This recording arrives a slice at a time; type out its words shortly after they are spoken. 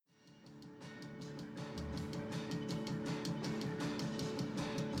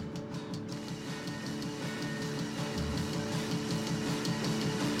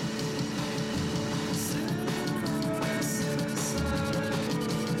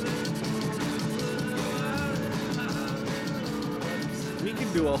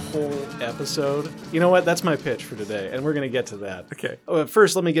can do a whole episode. You know what? That's my pitch for today, and we're going to get to that. Okay.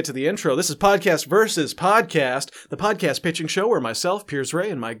 First, let me get to the intro. This is Podcast versus Podcast, the podcast pitching show where myself, Piers Ray,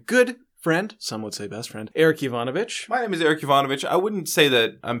 and my good friend, some would say best friend, Eric Ivanovich. My name is Eric Ivanovich. I wouldn't say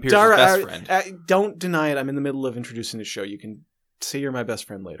that I'm Piers' best friend. Don't deny it. I'm in the middle of introducing the show. You can say you're my best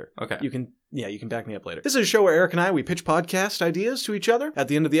friend later. Okay. You can back me up later. This is a show where Eric and I, we pitch podcast ideas to each other. At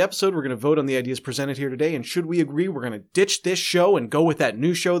the end of the episode, we're going to vote on the ideas presented here today, and should we agree, we're going to ditch this show and go with that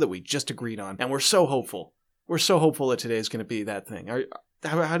new show that we just agreed on. And we're so hopeful. We're so hopeful that today is going to be that thing.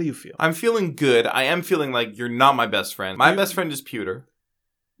 How do you feel? I'm feeling good. I am feeling like you're not my best friend. My best friend is Pewter.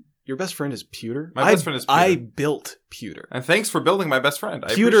 Your best friend is Pewter? My best friend is Pewter. I built Pewter. And thanks for building my best friend.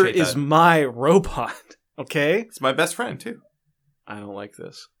 Pewter is my robot, okay? It's my best friend, too. I don't like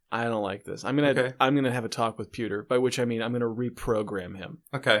this. I'm gonna have a talk with Pewter, by which I mean I'm gonna reprogram him.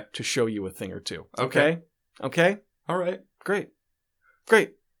 Okay. To show you a thing or two. Okay. Okay? All right. Great.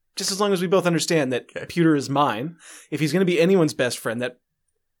 Just as long as we both understand that Pewter is mine. If he's gonna be anyone's best friend, that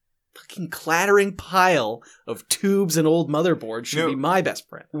fucking clattering pile of tubes and old motherboards should be my best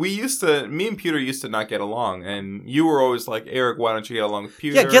friend. Me and Pewter used to not get along, and you were always like, Eric, why don't you get along with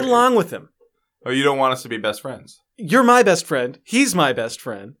Pewter? Yeah, get along with him. Or you don't want us to be best friends. You're my best friend. He's my best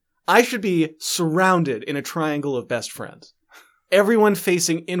friend. I should be surrounded in a triangle of best friends. Everyone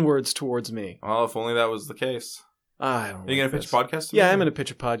facing inwards towards me. Well, if only that was the case. I don't know. Are you going to pitch a podcast to me? Yeah, I'm going to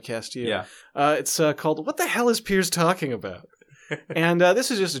pitch a podcast to you. Yeah. It's called What the Hell is Piers Talking About? And this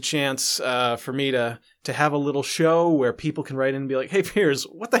is just a chance for me to have a little show where people can write in and be like, hey, Piers,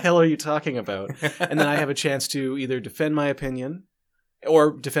 what the hell are you talking about? And then I have a chance to either defend my opinion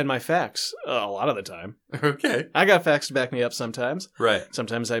or defend my facts a lot of the time. Okay. I got facts to back me up sometimes. Right.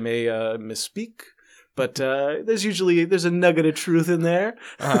 Sometimes I may misspeak, but there's a nugget of truth in there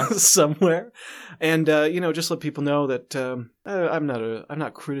somewhere. And just let people know that I'm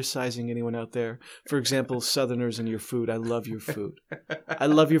not criticizing anyone out there. For example, Southerners and your food. I love your food. I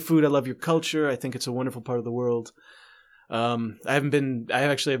love your food. I love your culture. I think it's a wonderful part of the world. I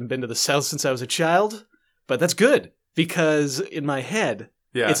actually haven't been to the South since I was a child, but that's good. Because in my head,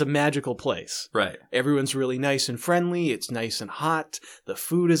 it's a magical place. Right. Everyone's really nice and friendly. It's nice and hot. The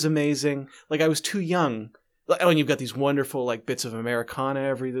food is amazing. Like, I was too young. Oh, and you've got these wonderful, like, bits of Americana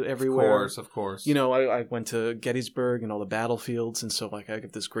everywhere. Of course. You know, I went to Gettysburg and all the battlefields, and so, like, I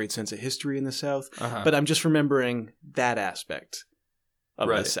get this great sense of history in the South. Uh-huh. But I'm just remembering that aspect of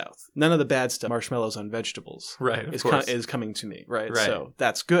the South. None of the bad stuff, marshmallows on vegetables, is coming to me, right? So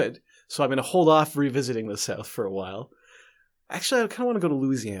that's good. So I'm going to hold off revisiting the South for a while. Actually, I kind of want to go to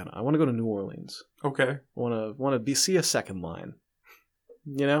Louisiana. I want to go to New Orleans. Okay. I want to see a second line.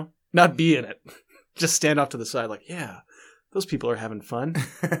 You know? Not be in it. Just stand off to the side like, yeah, those people are having fun.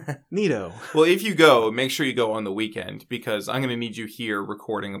 Neato. Well, if you go, make sure you go on the weekend, because I'm going to need you here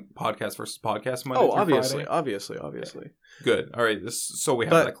recording a podcast versus podcast Monday through Friday. Obviously. Okay. Good. All right. So we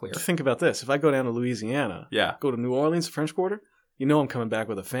have that clear. Think about this. If I go down to Louisiana, go to New Orleans, the French Quarter, you know I'm coming back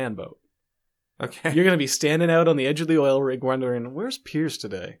with a fan boat. Okay. You're going to be standing out on the edge of the oil rig wondering, where's Piers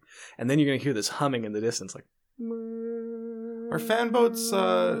today? And then you're going to hear this humming in the distance like... Are fan boats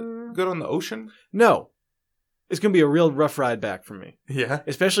good on the ocean? No. It's going to be a real rough ride back for me. Yeah.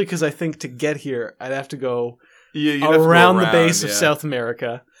 Especially because I think to get here, I'd have to go around the base of South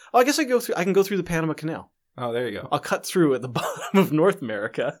America. Oh, I guess I can go through the Panama Canal. Oh, there you go. I'll cut through at the bottom of North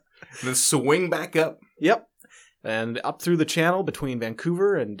America. And then swing back up. Yep. And up through the channel between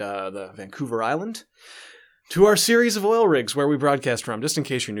Vancouver and the Vancouver Island to our series of oil rigs where we broadcast from, just in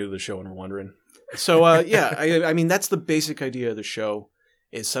case you're new to the show and are wondering. So, I mean, that's the basic idea of the show,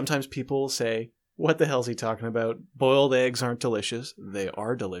 is sometimes people say, what the hell's he talking about? Boiled eggs aren't delicious. They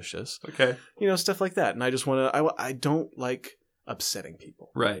are delicious. Okay. You know, stuff like that. And I just want to, I don't like upsetting people.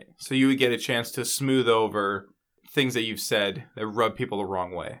 Right. So you would get a chance to smooth over things that you've said that rub people the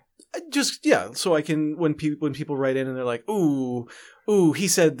wrong way. So I can, when people write in and they're like, ooh, he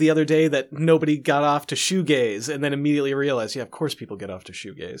said the other day that nobody got off to shoegaze, and then immediately realize, yeah, of course people get off to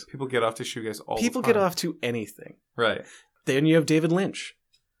shoegaze. People get off to shoegaze all the time. People get off to anything. Right. Then you have David Lynch.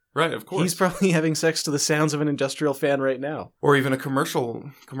 Right, of course. He's probably having sex to the sounds of an industrial fan right now. Or even a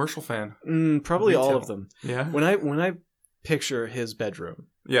commercial fan. Probably all of them. Yeah. When I picture his bedroom.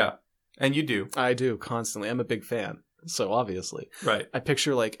 Yeah. And you do. I do, constantly. I'm a big fan. So obviously. Right. I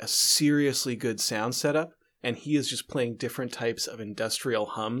picture like a seriously good sound setup, and he is just playing different types of industrial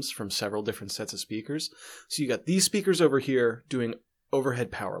hums from several different sets of speakers. So you got these speakers over here doing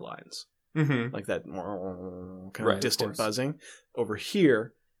overhead power lines. Mm-hmm. Like that kind of distant buzzing. Over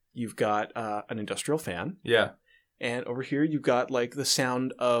here, you've got an industrial fan. Yeah. And over here, you've got like the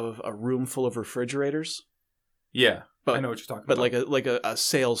sound of a room full of refrigerators. Yeah, but, I know what you're talking but about. like a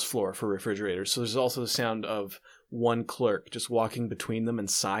sales floor for refrigerators. So there's also the sound of one clerk just walking between them and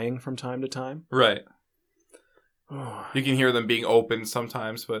sighing from time to time. Right. You can hear them being opened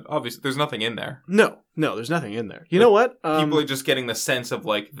sometimes, but obviously there's nothing in there. No, there's nothing in there. You know what? People are just getting the sense of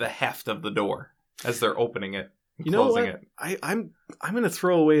like the heft of the door as they're opening it and closing it. I'm going to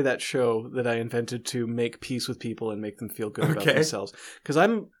throw away that show that I invented to make peace with people and make them feel good about themselves. Because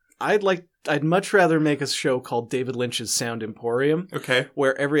I'd much rather make a show called David Lynch's Sound Emporium. Okay.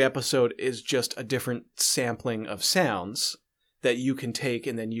 Where every episode is just a different sampling of sounds that you can take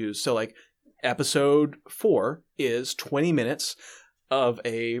and then use. So like episode 4 is 20 minutes of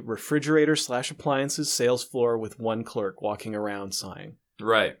a refrigerator/appliances sales floor with one clerk walking around sighing.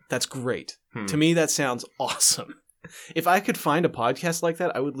 Right. That's great. To me, that sounds awesome. If I could find a podcast like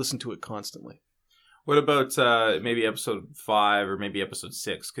that, I would listen to it constantly. What about maybe episode 5 or maybe episode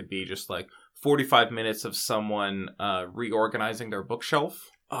 6 could be just like 45 minutes of someone reorganizing their bookshelf?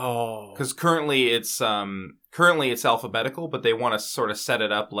 Oh. Because currently it's alphabetical, but they want to sort of set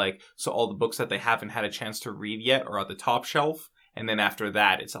it up like so all the books that they haven't had a chance to read yet are at the top shelf, and then after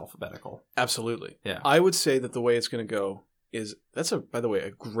that it's alphabetical. Absolutely. Yeah. I would say that the way it's going to go is by the way,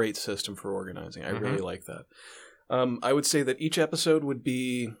 a great system for organizing. I really like that. I would say that each episode would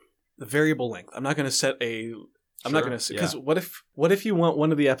be the variable length. I'm not going to set a. I'm not going to because what if you want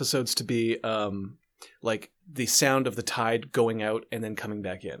one of the episodes to be like the sound of the tide going out and then coming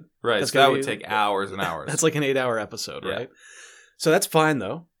back in? Right. So that would take hours and hours. That's like an 8-hour episode, right? So that's fine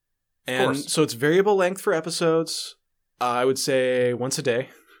though. And so it's variable length for episodes. I would say once a day,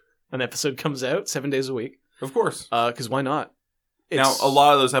 an episode comes out 7 days a week. Of course. Because why not? Now, a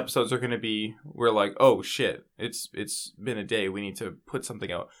lot of those episodes are going to be, we're like, oh shit, it's been a day, we need to put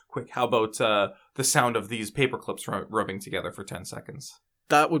something out quick. How about the sound of these paper clips rubbing together for 10 seconds?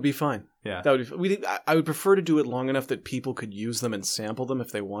 That would be fine. Yeah. That would be, I would prefer to do it long enough that people could use them and sample them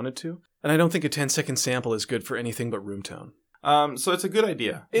if they wanted to. And I don't think a 10-second sample is good for anything but room tone. So it's a good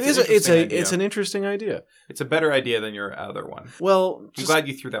idea. It's an interesting idea. It's a better idea than your other one. Well, I'm glad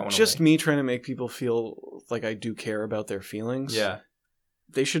you threw that one away. Just me trying to make people feel like I do care about their feelings. Yeah.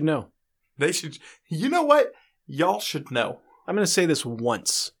 They should know. They should. You know what? Y'all should know. I'm going to say this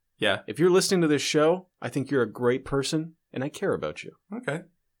once. Yeah. If you're listening to this show, I think you're a great person and I care about you. Okay.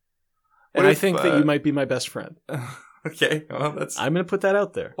 And I think that you might be my best friend. Okay. Well, I'm going to put that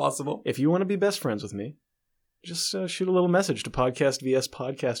out there. Possible. If you want to be best friends with me, just shoot a little message to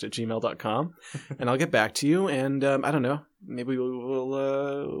podcastvspodcast@gmail.com and I'll get back to you. And I don't know, maybe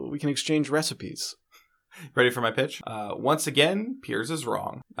we can exchange recipes. Ready for my pitch? Once again, Piers is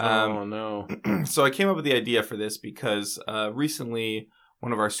wrong. Oh, no. So I came up with the idea for this because recently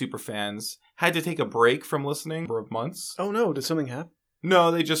one of our super fans had to take a break from listening for months. Oh, no. Did something happen?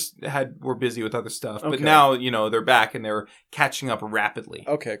 No, they just were busy with other stuff. Okay. But now, they're back and they're catching up rapidly.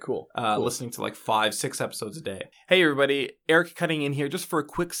 Okay, cool. Listening to like 5-6 episodes a day. Hey, everybody. Eric cutting in here just for a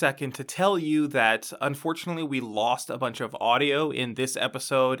quick second to tell you that, unfortunately, we lost a bunch of audio in this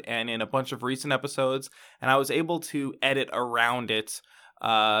episode and in a bunch of recent episodes. And I was able to edit around it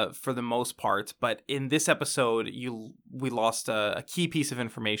for the most part. But in this episode, we lost a key piece of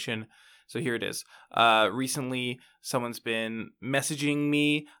information. So here it is. Recently, someone's been messaging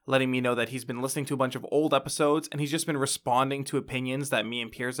me, letting me know that he's been listening to a bunch of old episodes, and he's just been responding to opinions that me and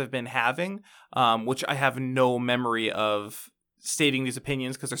Piers have been having, which I have no memory of stating these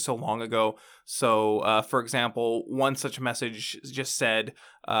opinions because they're so long ago. So, for example, one such message just said,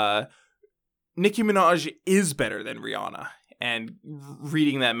 Nicki Minaj is better than Rihanna. And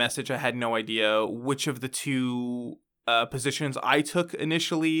reading that message, I had no idea which of the two positions I took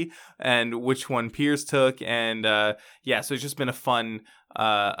initially and which one Piers took, and so it's just been a fun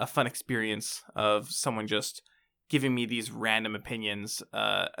experience of someone just giving me these random opinions,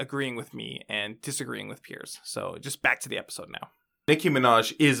 agreeing with me and disagreeing with Piers. So just back to the episode now. Nicki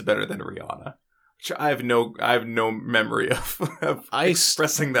Minaj is better than Rihanna. Which I have no memory of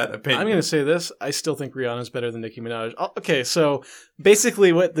expressing that opinion. I'm going to say this. I still think Rihanna's better than Nicki Minaj. Okay, so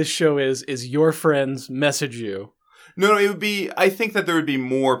basically what this show is your friends message you. No, it would be, I think that there would be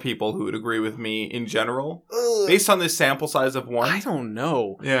more people who would agree with me in general. Based on this sample size of one. I don't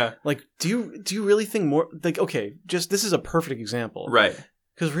know. Yeah. Like, do you really think more, like, okay, just, this is a perfect example. Right.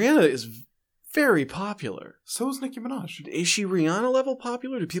 Because Rihanna is very popular. So is Nicki Minaj. Is she Rihanna level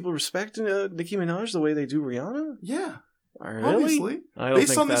popular? Do people respect Nicki Minaj the way they do Rihanna? Yeah. Really? Obviously. I don't based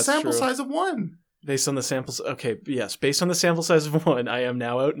think on the that's sample true. size of one. Based on the samples, okay, yes. Based on the sample size of one, I am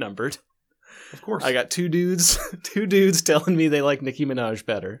now outnumbered. Of course. I got two dudes telling me they like Nicki Minaj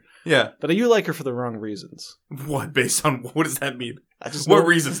better. Yeah. But you like her for the wrong reasons. What? Based on, what does that mean? What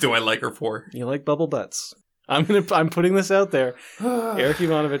reasons do I like her for? You like bubble butts. I'm putting this out there. Eric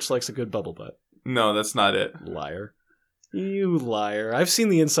Ivanovich likes a good bubble butt. No, that's not it. Liar. You liar. I've seen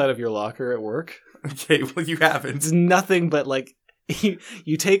the inside of your locker at work. Okay, well, you haven't. It's nothing but like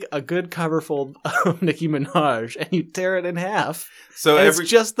you take a good coverfold of Nicki Minaj and you tear it in half. So it's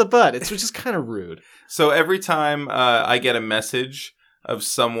just the butt. It's just kind of rude. So every time I get a message of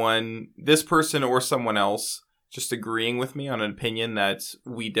someone, this person or someone else, just agreeing with me on an opinion that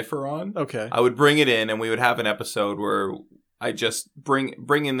we differ on, okay, I would bring it in and we would have an episode where I just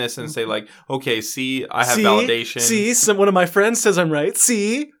bring in this and say like, okay, see, I have validation. See, one of my friends says I'm right.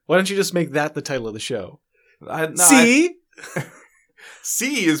 See, why don't you just make that the title of the show? See?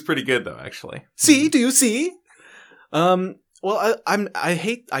 C is pretty good though, actually. See, do you see? Well,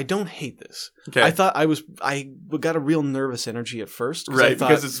 I don't hate this. Okay. I thought I got a real nervous energy at first. Right,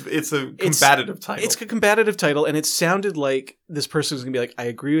 because it's a combative title. It's a combative title, and it sounded like this person was going to be like, I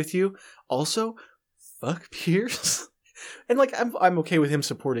agree with you. Also, fuck Pierce. And like, I'm okay with him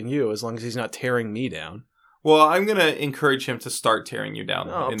supporting you as long as he's not tearing me down. Well, I'm going to encourage him to start tearing you down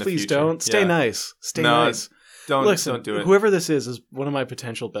in the future. Please don't. Stay nice. Stay nice. Listen, don't do it. Whoever this is one of my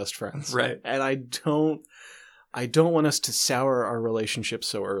potential best friends. Right. And I don't want us to sour our relationship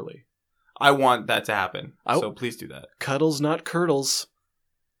so early. I want that to happen. So please do that. Cuddles, not curdles.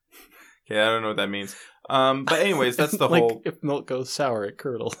 Okay, I don't know what that means. But anyways, that's the like whole... if milk goes sour, it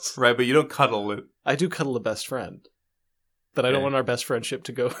curdles. Right, but you don't cuddle it. I do cuddle a best friend. But I don't want our best friendship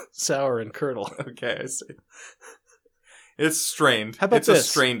to go sour and curdle. Okay, I see. It's strained. How about it's this? A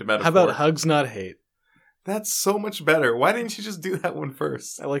strained metaphor. How about hugs, not hate? That's so much better. Why didn't you just do that one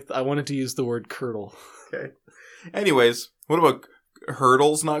first? I wanted to use the word curdle. Okay. Anyways, what about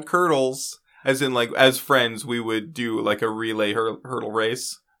hurdles, not curdles? As in, like, as friends, we would do, like, a relay hurdle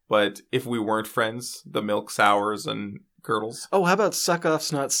race. But if we weren't friends, the milk sours and curdles. Oh, how about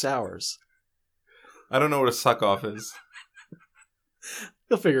suck-offs, not sours? I don't know what a suck-off is.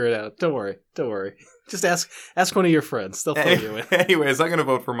 You'll figure it out. Don't worry. Just ask one of your friends. They'll fill you in. Anyways, I'm going to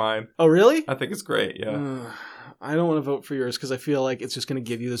vote for mine. Oh, really? I think it's great, yeah. I don't want to vote for yours because I feel like it's just going to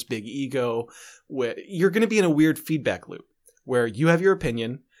give you this big ego. Where you're going to be in a weird feedback loop where you have your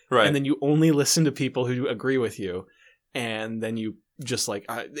opinion, right, and then you only listen to people who agree with you, and then you just like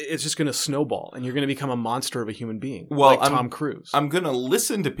it's just going to snowball, and you're going to become a monster of a human being, like Tom Cruise. I'm going to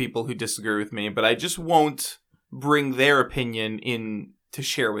listen to people who disagree with me, but I just won't bring their opinion in to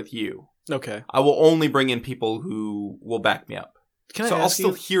share with you. Okay. I will only bring in people who will back me up. I'll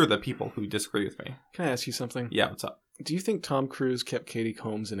still hear the people who disagree with me. Can I ask you something? Yeah, what's up? Do you think Tom Cruise kept Katie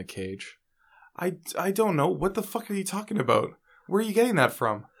Holmes in a cage? I don't know. What the fuck are you talking about? Where are you getting that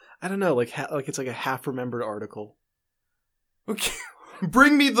from? I don't know. Like it's like a half-remembered article. Okay.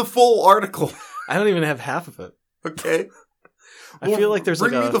 Bring me the full article. I don't even have half of it. Okay. I feel like there's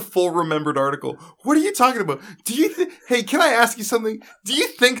bring me the full remembered article. What are you talking about? Hey, can I ask you something? Do you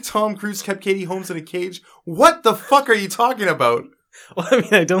think Tom Cruise kept Katie Holmes in a cage? What the fuck are you talking about? Well, I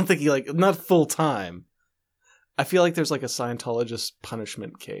mean, I don't think he not full time. I feel like there's like a Scientologist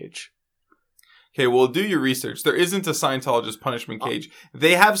punishment cage. Okay, well, do your research. There isn't a Scientologist punishment cage.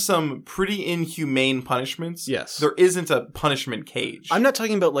 They have some pretty inhumane punishments. Yes. There isn't a punishment cage. I'm not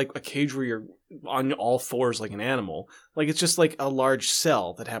talking about like a cage where you're on all fours like an animal. Like it's just like a large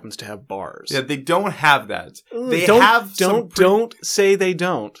cell that happens to have bars. Yeah, they don't have that. Don't say they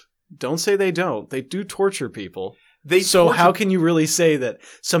don't. Don't say they don't. They do torture people. How can you really say that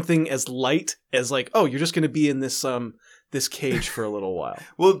something as light as like, oh, you're just going to be in this cage for a little while?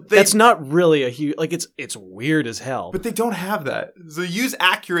 Well, that's not really a huge, like it's weird as hell. But they don't have that. So use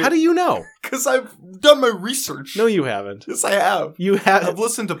accurate. How do you know? Because I've done my research. No, you haven't. Yes, I have. You have. I've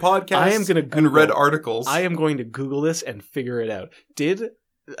listened to podcasts and read articles. I am going to Google this and figure it out.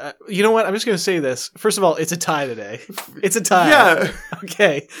 You know what? I'm just going to say this. First of all, it's a tie today. It's a tie. Yeah.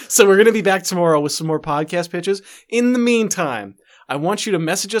 Okay. So we're going to be back tomorrow with some more podcast pitches. In the meantime, I want you to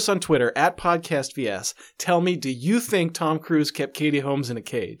message us on Twitter @PodcastVS. Tell me, do you think Tom Cruise kept Katie Holmes in a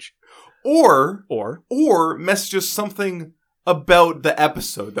cage? Or message us something about the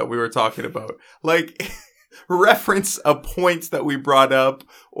episode that we were talking about. Like, reference a point that we brought up,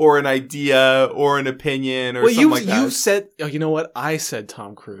 or an idea, or an opinion, or something like that. You said, you know what? I said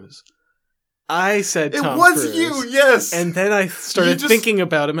Tom Cruise. I said Tom Cruise. It was you, yes. And then I started thinking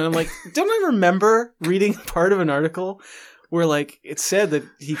about him, and I'm like, don't I remember reading part of an article where, like, it said that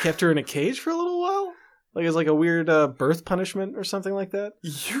he kept her in a cage for a little while? Like, it's like a weird birth punishment or something like that?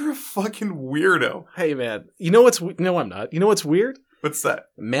 You're a fucking weirdo. Hey, man. You know what's... No, I'm not. You know what's weird? What's that?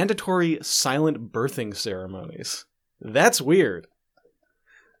 Mandatory silent birthing ceremonies. That's weird.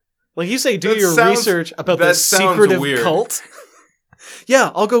 Like, you say, do your research about this secretive cult. Yeah,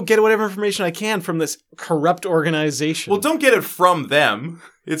 I'll go get whatever information I can from this corrupt organization. Well, don't get it from them.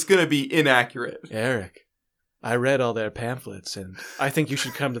 It's going to be inaccurate. Eric, I read all their pamphlets, and I think you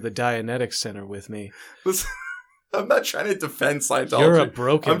should come to the Dianetics Center with me. Listen, I'm not trying to defend Scientology. You're a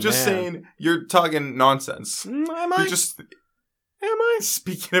broken I'm just man. saying you're talking nonsense. Am You're I? just... Am I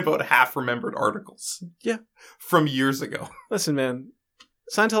speaking about half-remembered articles? Yeah. From years ago. Listen, man.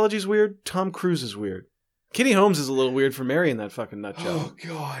 Scientology's weird. Tom Cruise is weird. Kitty Holmes is a little weird for marrying that fucking nut job. Oh,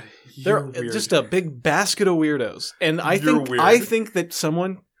 God. They're weird. just a big basket of weirdos. And I think that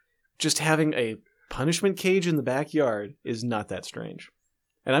someone just having a punishment cage in the backyard is not that strange.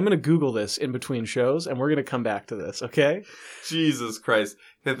 And I'm going to Google this in between shows, and we're going to come back to this, okay? Jesus Christ.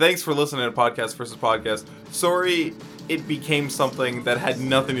 Okay, thanks for listening to Podcast versus Podcast. Sorry it became something that had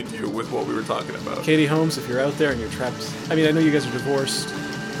nothing to do with what we were talking about. Katie Holmes, if you're out there and you're trapped... I mean, I know you guys are divorced,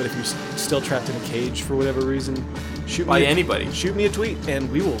 but if you're still trapped in a cage for whatever reason, shoot me a tweet,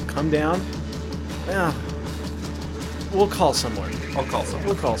 and we will come down. We'll call someone. I'll call someone.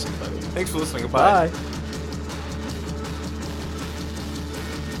 We'll call somebody. Thanks for listening. Goodbye. Bye.